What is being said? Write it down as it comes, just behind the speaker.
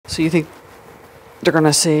So you think they're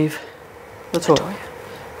gonna save? Let's hope.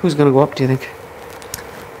 Who's gonna go up, do you think?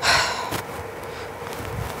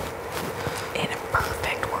 In a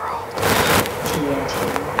perfect world.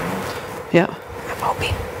 Yeah. I'm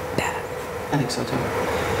hoping Beth. I think so too.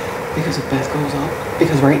 Because if Beth goes up,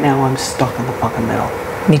 because right now I'm stuck in the fucking middle.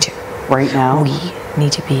 Me too. Right now. We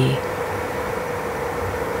need to be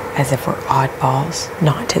as if we're oddballs,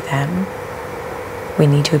 not to them. We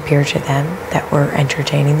need to appear to them that we're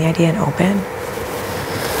entertaining the idea and open.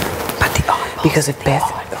 But the oddballs, because if Beth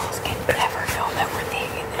can never know that we're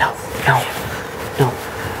thinking this. No.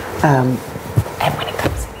 And when it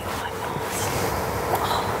comes to the oddballs,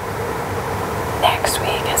 next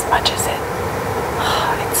week, as much as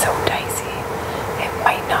it's so dicey, it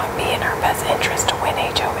might not be in our best interest to win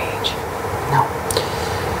HOH. No.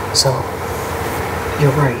 So,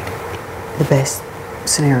 you're right. The best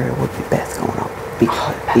scenario would be Beth going up.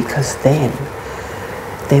 Because then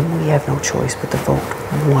we have no choice but to vote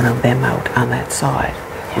one of them out on that side,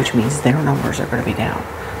 which means their numbers are going to be down.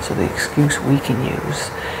 So the excuse we can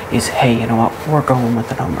use is, hey, you know what, we're going with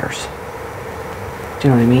the numbers. Do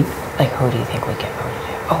you know what I mean? Like, who do you think we get voted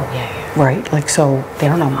in? Oh, yeah. Right? Like, so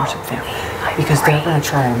their numbers are down. Because they're going to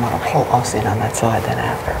try and want to pull us in on that side then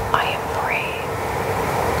after. I am praying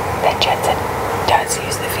that Jensen does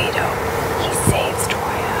use the veto. He saves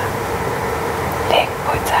Toya. Vic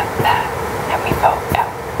puts up Beth, and we vote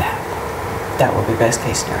out Beth. That would be best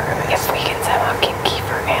case scenario. If we can somehow keep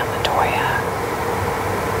Kiefer and LaToya,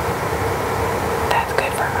 that's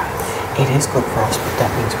good for us. It is good for us, but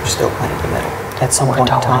that means we're still playing the middle. At some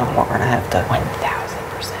point in time, we're going to have to... 1,000%.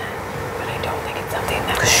 But I don't think it's something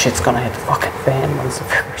that... Because shit's going to hit the fucking fan once the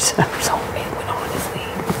figures out. So it would honestly,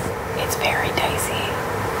 it's very dicey.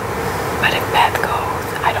 But if Beth goes,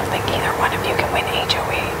 I don't think either one of you can win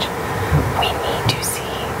HOH. We need to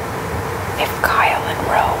see if Kyle and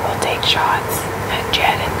Ro will take shots at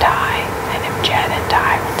Jed and Ty, and if Jed and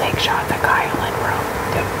Ty will take shots at Kyle and Ro.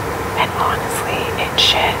 Yep. And honestly, it's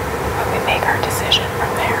shit, but we make our decision from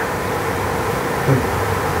there.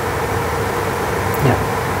 Yep.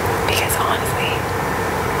 Because honestly,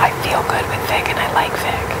 I feel good with Vic and I like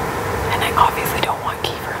Vic. And I obviously don't want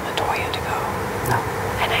Kiefer and LaToya to go. No.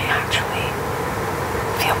 And I actually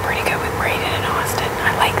feel pretty good with Brayden and Austin.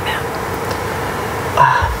 I like them.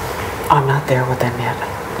 I'm not there with them yet.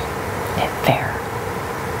 Fair.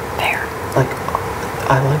 Like,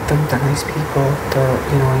 I like them. They're nice people. They're,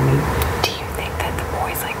 you know what I mean? Do you think that the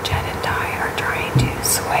boys like Jed and Ty are trying to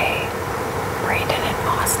sway Brayden and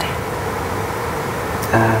Austin?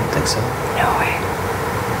 I don't think so. No way.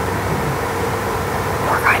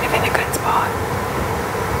 We're kind of in a good spot.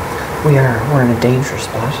 We're in a dangerous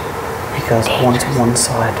spot. Because once a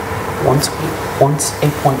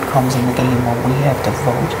point comes in the game where we have to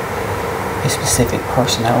vote a specific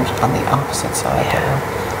person out on the opposite side,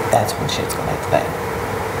 that's when shit's gonna hit the fan.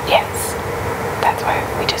 Yes. That's why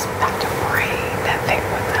we just have to pray that Vic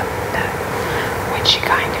puts up that, which she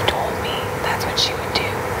kind of told me that's what she would do.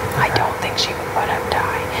 I don't think she would put up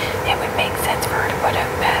Ty. It would make sense for her to put up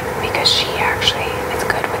Beth because she actually is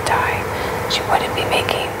good with Ty. She wouldn't be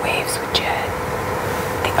making waves with Jed.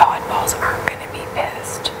 The oddballs aren't going to be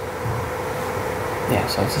pissed. Yeah,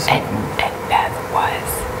 so it's the same. And Beth was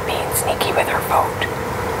being sneaky with her vote.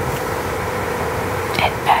 And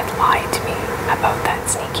Beth lied to me about that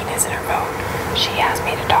sneakiness in her vote. She asked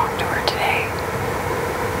me to talk to her today.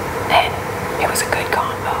 And it was a good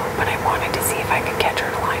combo, but I wanted to see if I could catch her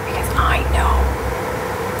to lie because I know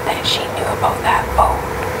that she knew about that vote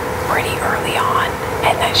pretty early on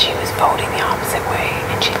and that she was voting the opposite way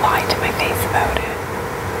and she lied to my face about it.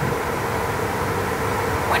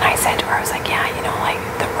 When I said to her, I was like, yeah, you know, like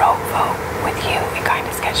the rogue vote with you, it kind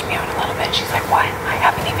of sketched me out a little bit. She's like, what? I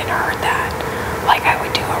haven't even heard that. Like I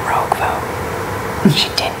would do a rogue vote. She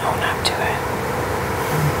didn't own up to it.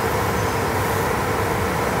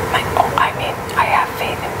 I mean, I have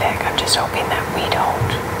faith in Vic. I'm just hoping that we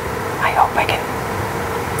don't. I hope I can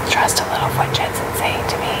trust a little what Jensen's saying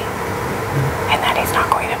to me. And that he's not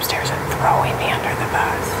going upstairs and throwing me under the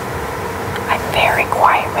bus. I'm very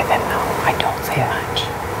quiet with him though. I don't say much.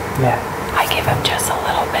 Yeah. I give him just a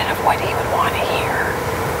little bit of what he would want to hear.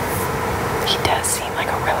 He does seem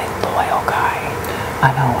like a really loyal guy.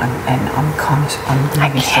 I know, and I'm conscious. I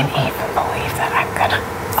can't even believe that I'm gonna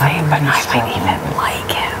say it, but I might even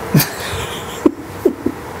like him.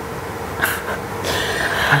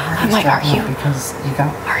 I'm like, are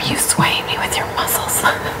you swaying me with your muscles?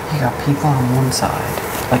 You got people on one side.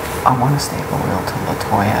 Like, I want to stay loyal to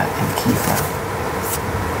LaToya and Kiefer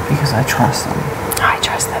because I trust them. I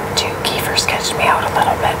trust them too. Kiefer sketched me out a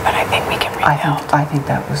little bit, but I think we can rebuild. I think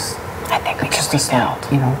that was. I think we can just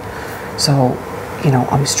like, you know, so, you know,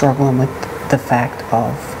 I'm struggling with the fact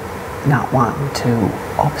of not wanting to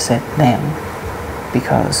upset them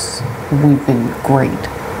because we've been great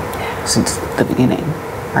since the beginning,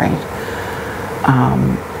 right?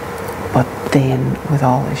 But then with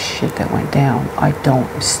all this shit that went down,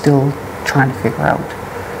 I'm still trying to figure out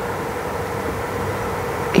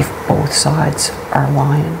if both sides are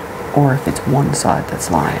lying or if it's one side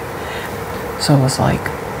that's lying. So it's like,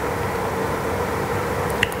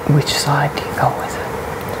 which side do you go with?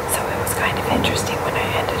 So it was kind of interesting when I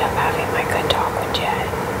ended up having my good talk with Jed.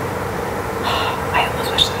 I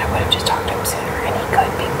almost wish that I would have just talked to him sooner, and he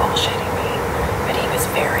could be bullshitting me, but he was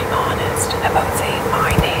very honest about saying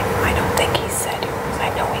my name. I don't think he said yours.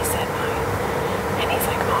 I know he said mine. And he's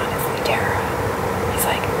like, honestly, Tara, he's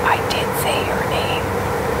like, I did say your name,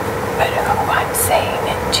 but who I'm saying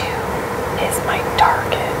it to is my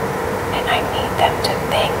target, and I need them to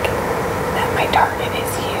think that my target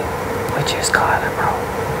is you. Which is Kyler, bro.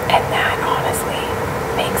 And that honestly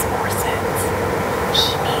makes more sense.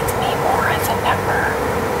 He needs me more as a number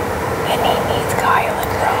than he needs Kyle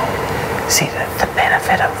and Rome. See, the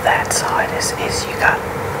benefit of that side is you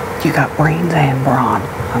got brains and brawn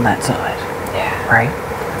on that side. Yeah. Right?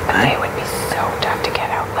 But they would be so tough to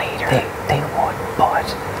get out later. They would, but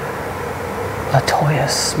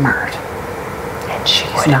LaToya's smart. And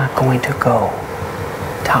she's not going to go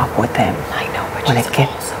top with them. I know, but when she's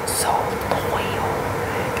also so loyal.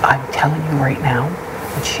 I'm telling you right now,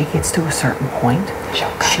 when she gets to a certain point,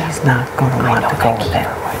 she's not going to want to go with them.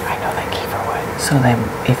 I know that Kiefer would. So then,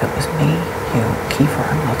 if it was me, you, Kiefer,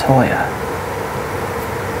 and LaToya,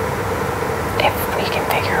 if we can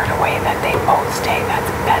figure out a way that they both stay, that's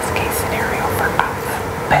the best case scenario for us.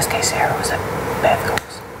 Best case scenario is that Beth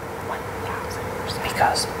goes. 1,000%.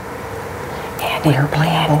 Because we're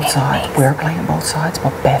playing both sides. We're playing both sides,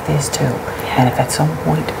 but Beth is too. Yeah. And if at some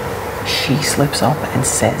point she slips up and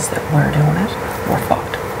says that we're doing it, we're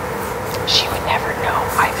fucked. She would never know.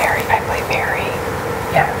 I play very.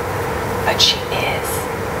 Yeah. But she is.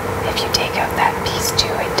 If you take out that piece too,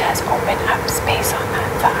 it does open up space on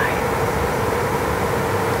that side.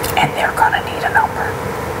 And they're gonna need a number.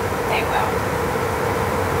 They will.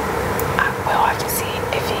 We'll have to see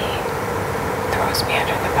if he throws me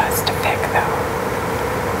under the bus to pick, though.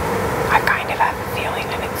 I kind of have a feeling,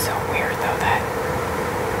 and it's so weird, though, that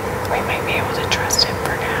we might be able to trust him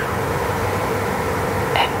for now.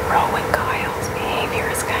 And Rowan Kyle's behavior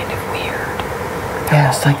is kind of weird.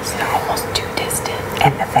 Yeah, it's like they're almost too distant.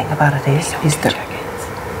 And the thing about it is they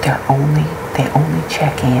only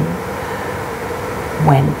check in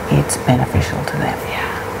when it's beneficial to them.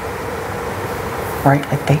 Yeah. Right?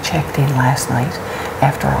 Like they checked in last night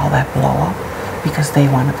after all that blow up because they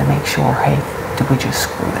wanted to make sure, hey, did we just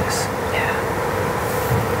screw this? Yeah.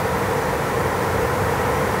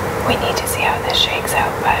 We need to see how this shakes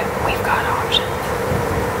out, but we've got options.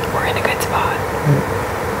 We're in a good spot.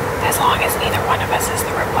 As long as neither one of us is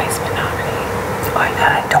the replacement nominee.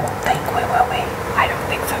 I don't think we will be. I don't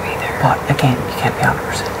think so either. But again, you can't be 100%.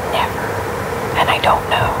 Never. And I don't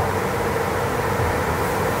know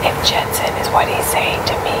if Jensen is what he's saying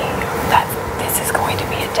to me. That this is going to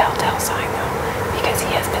be a telltale sign, though, because he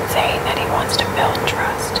has been saying that he wants to build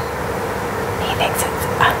trust. He thinks it's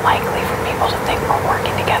unlikely for people to think we're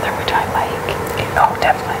working together, which I like. Oh,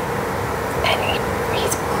 definitely. And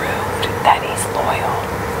he's proved that he's loyal,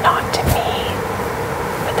 not to me,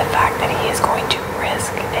 but the fact that he is going to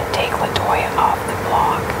risk and take LaToya off the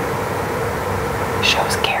block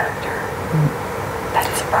shows character. That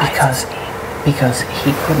surprises me. Because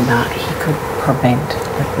he could prevent,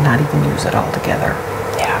 like not even use it altogether.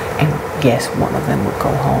 Yeah. And yes, one of them would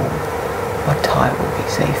go home, but Ty would be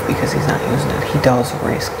safe because he's not using it. He does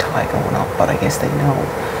risk Ty going up, but I guess they know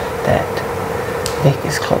that Vic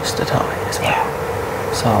is close to Ty as well. Yeah.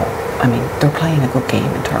 So, I mean, they're playing a good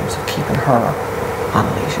game in terms of keeping her on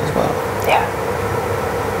a leash as well. Yeah.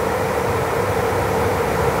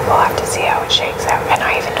 We'll have to see how it shakes out. And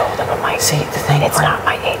I even told him, I'm like, see, the thing it's not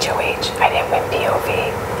my HOH. I didn't win POV.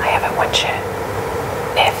 I haven't won shit.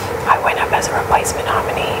 If I went up as a replacement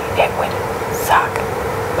nominee, it would suck.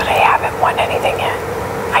 But I haven't won anything yet.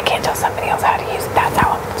 I can't tell somebody else how to use it. That's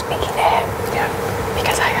how I'm speaking to him. Yeah.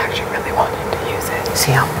 Because I actually really wanted to use it.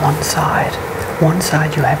 See, on one side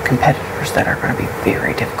you have competitors that are going to be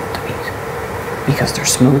very difficult to beat because they're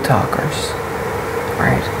smooth talkers,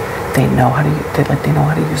 right? They know how to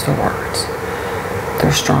use their words.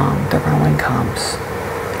 They're strong. They're going to win comps.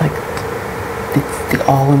 Like the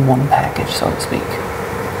all-in-one package, so to speak.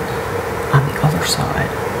 On the other side,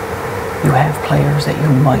 you have players that you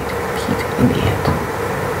might beat in the end.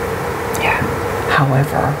 Yeah.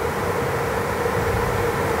 However,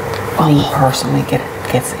 me personally,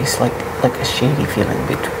 it's like a shady feeling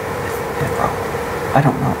between it, bro. I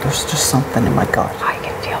don't know. There's just something in my gut. I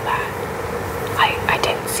can feel that. I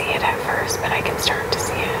didn't see it at first, but I can start to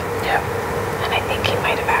see it. Yeah. And I think he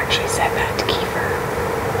might have actually said that to Kiefer.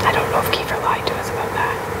 I don't know if Kiefer lied to us about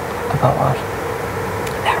that. About what?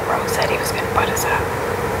 That Rose said he was going to put us up.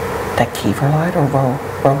 That Kiefer lied or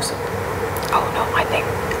Rose? Oh no, I think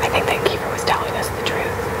that Kiefer was telling us the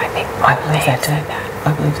truth. I think I believe that too. said that. I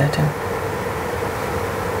believe that too.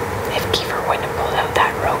 If Kiefer wouldn't have pulled out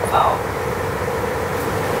that rogue vote,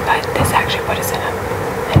 but this actually put us in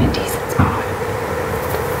a decent spot.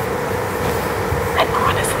 And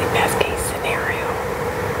honestly, best case scenario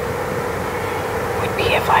would be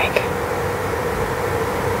if like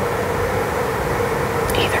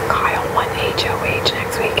either Kyle won HOH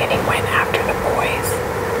next week and he went after the boys,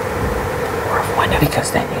 or if one of because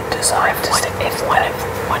then you decide to stick if one of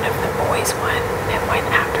the boys won and went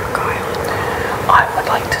after Kyle and I would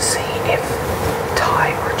like to see if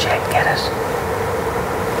Ty or Jen get it.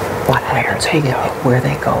 What happens where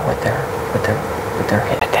they go with their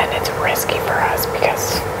hit. But then it's risky for us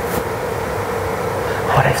because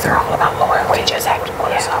what if they're all about loyalty? we just have to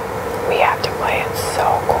put us up. We have to play it so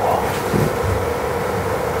cool.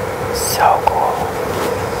 So cool.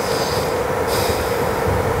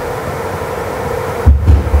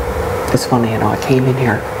 It's funny, I came in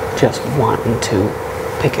here just wanting to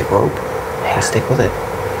pick a group and stick with it.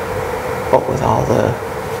 But with all the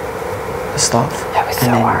stuff. That was and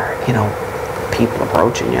so then, hard. People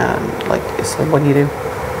approaching you and like, it's like, what do?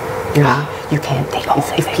 You can't,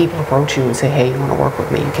 if people approach you and say, hey, you want to work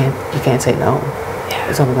with me, you can't say no. Yeah.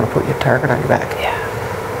 It's only going to put your target on your back. Yeah.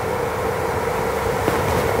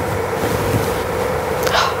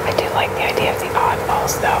 I do like the idea of the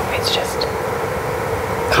oddballs though. It's just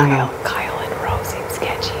Kyle and Rose seem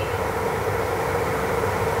sketchy.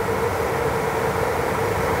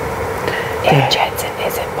 If Jensen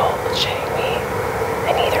isn't bullshitting me,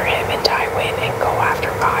 and either him and Ty win and go after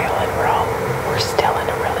Kyle and Rose, we're still in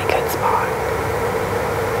a really good spot.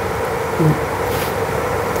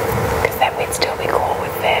 Because then we'd still be cool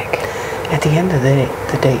with Vic. At the end of the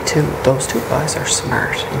day too, those two guys are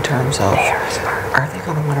smart in terms of, They are smart. are they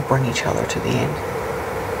going to want to bring each other to the end?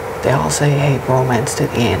 They all say, hey, romance to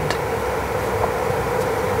the end.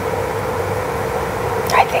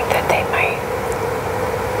 I think that they might,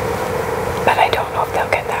 but I don't know if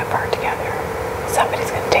they'll get that far together.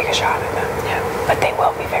 Somebody's going to take a shot at them. Yeah. But they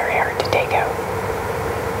will be very hard to take out.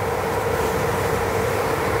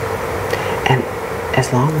 And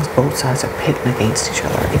as long as both sides are pitting against each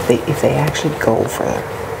other, if they actually go for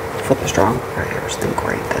the stronger players, then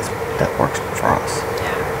great. That works for us.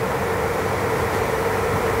 Yeah.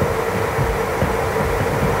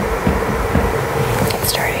 It's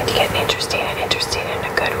starting to get interesting in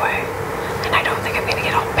a good way. And I don't think I'm going to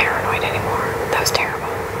get all paranoid anymore. That was terrible.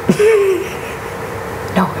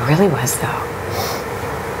 No, it really was though.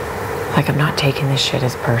 Like, I'm not taking this shit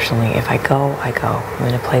as personally. If I go, I go. I'm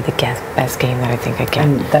going to play the best game that I think I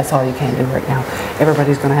can. And that's all you can do right now.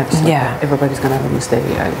 Everybody's going to have stuff. Yeah. Everybody's going to have a mistake.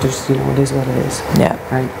 Just, it is what it is. Yeah.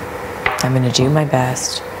 Right? I'm going to do my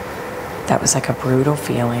best. That was like a brutal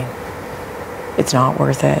feeling. It's not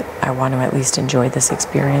worth it. I want to at least enjoy this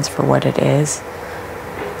experience for what it is.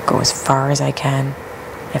 Go as far as I can.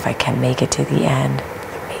 If I can make it to the end,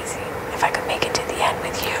 amazing. If I could make it to the end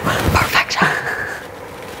with you, perfection.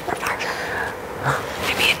 Perfection.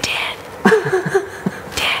 Maybe a 10.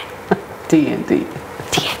 10. D&D.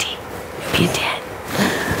 TNT. Maybe a 10.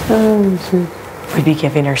 Oh, shit. We'd be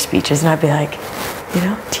giving our speeches and I'd be like,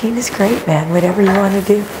 Tina's great, man. Whatever you want to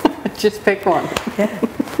do. Just pick one. Yeah.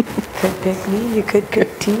 Could pick me, you could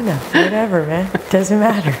pick Tina. Whatever, man. Doesn't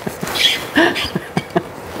matter.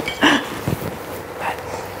 But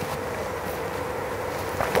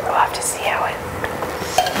we'll have to see how it.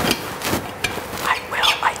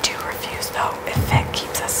 I do refuse though. If Vic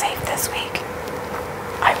keeps us safe this week,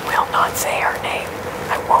 I will not say her name.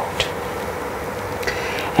 I won't.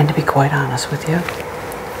 And to be quite honest with you,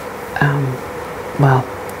 well,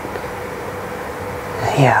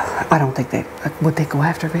 yeah, I don't think would they go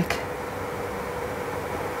after Vic?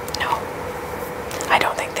 No. I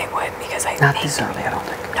don't think they would because I Not think... this early, I don't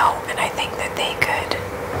think. No, and I think that they could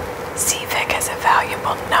see Vic as a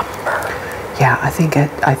valuable number. Yeah, I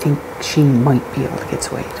think she might be able to get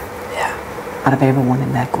swayed. Yeah. Out of everyone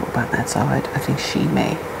in that group on that side, I think she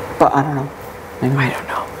may. But I don't know. Maybe I not. don't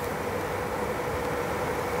know.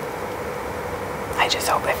 I just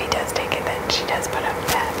hope if he does take it, then she does put up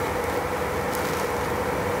Beth.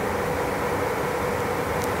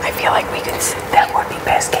 I feel like we could... That would be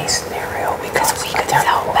best case scenario because we could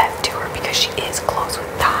sell Beth to her because she is close with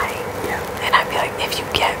Ty.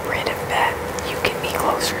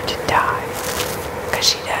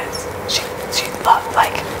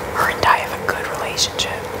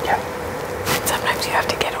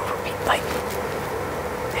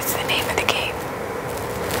 name of the game.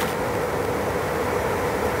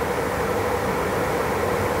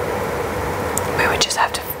 We would just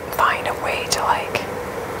have to find a way to, like,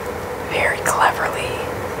 very cleverly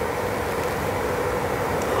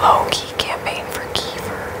low-key campaign for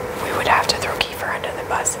Kiefer. We would have to throw Kiefer under the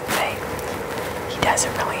bus and say, he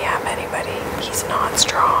doesn't really have anybody. He's not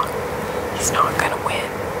strong. He's not gonna win.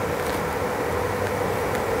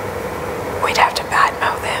 We'd have to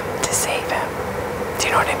badmouth him to save him. Do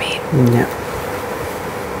you know what I mean? Yeah.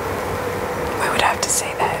 We would have to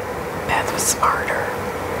say that Beth was smarter,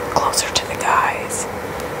 closer to the guys.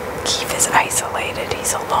 Keith is isolated.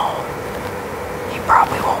 He's alone. He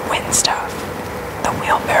probably won't win stuff. The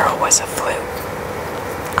wheelbarrow was a fluke.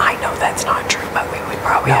 I know that's not true, but we would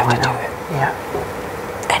probably have to do it. Yeah.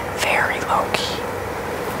 And very low-key.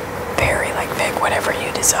 Very, like, Vic, whatever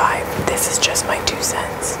you decide. This is just my 2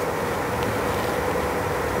 cents.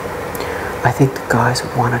 I think the guys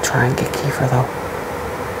would want to try and get Kiefer, though.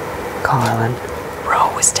 Colin. Ro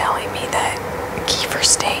was telling me that Kiefer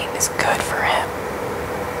staying is good for him.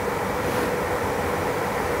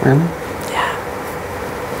 Really? Yeah.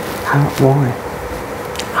 Why?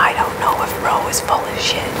 I don't know if Ro is full of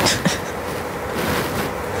shit.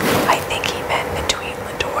 I think he meant between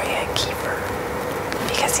LaToya and Kiefer.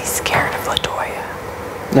 Because he's scared of LaToya.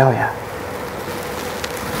 Oh, yeah.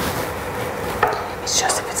 It's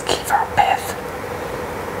just if it's Kiefer or Beth.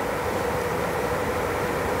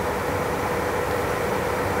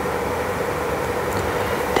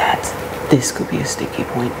 This could be a sticky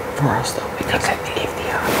point for us, though, because if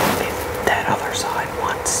that other side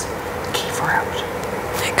wants Kiefer out,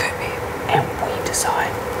 it could be, and we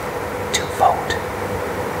decide to vote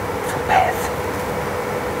for Beth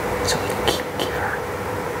so we can keep Kiefer,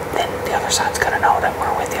 then the other side's gonna know that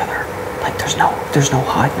we're with the other. Like, there's no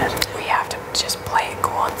hiding it. We have to just play it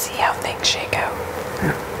cool and see how things shake out.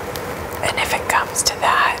 Yeah. And if it comes to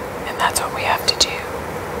that, and that's what we have to do,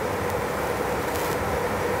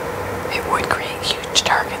 it would create huge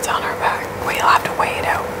targets on our back. We'll have to weigh it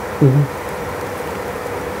out. Mm-hmm.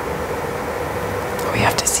 We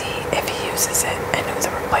have to see if he uses it and who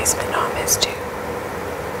the replacement nom is too.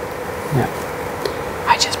 Yeah.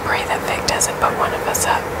 I just pray that Vic doesn't put one of us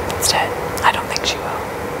up instead. I don't think she will.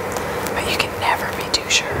 But you can never be too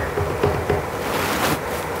sure.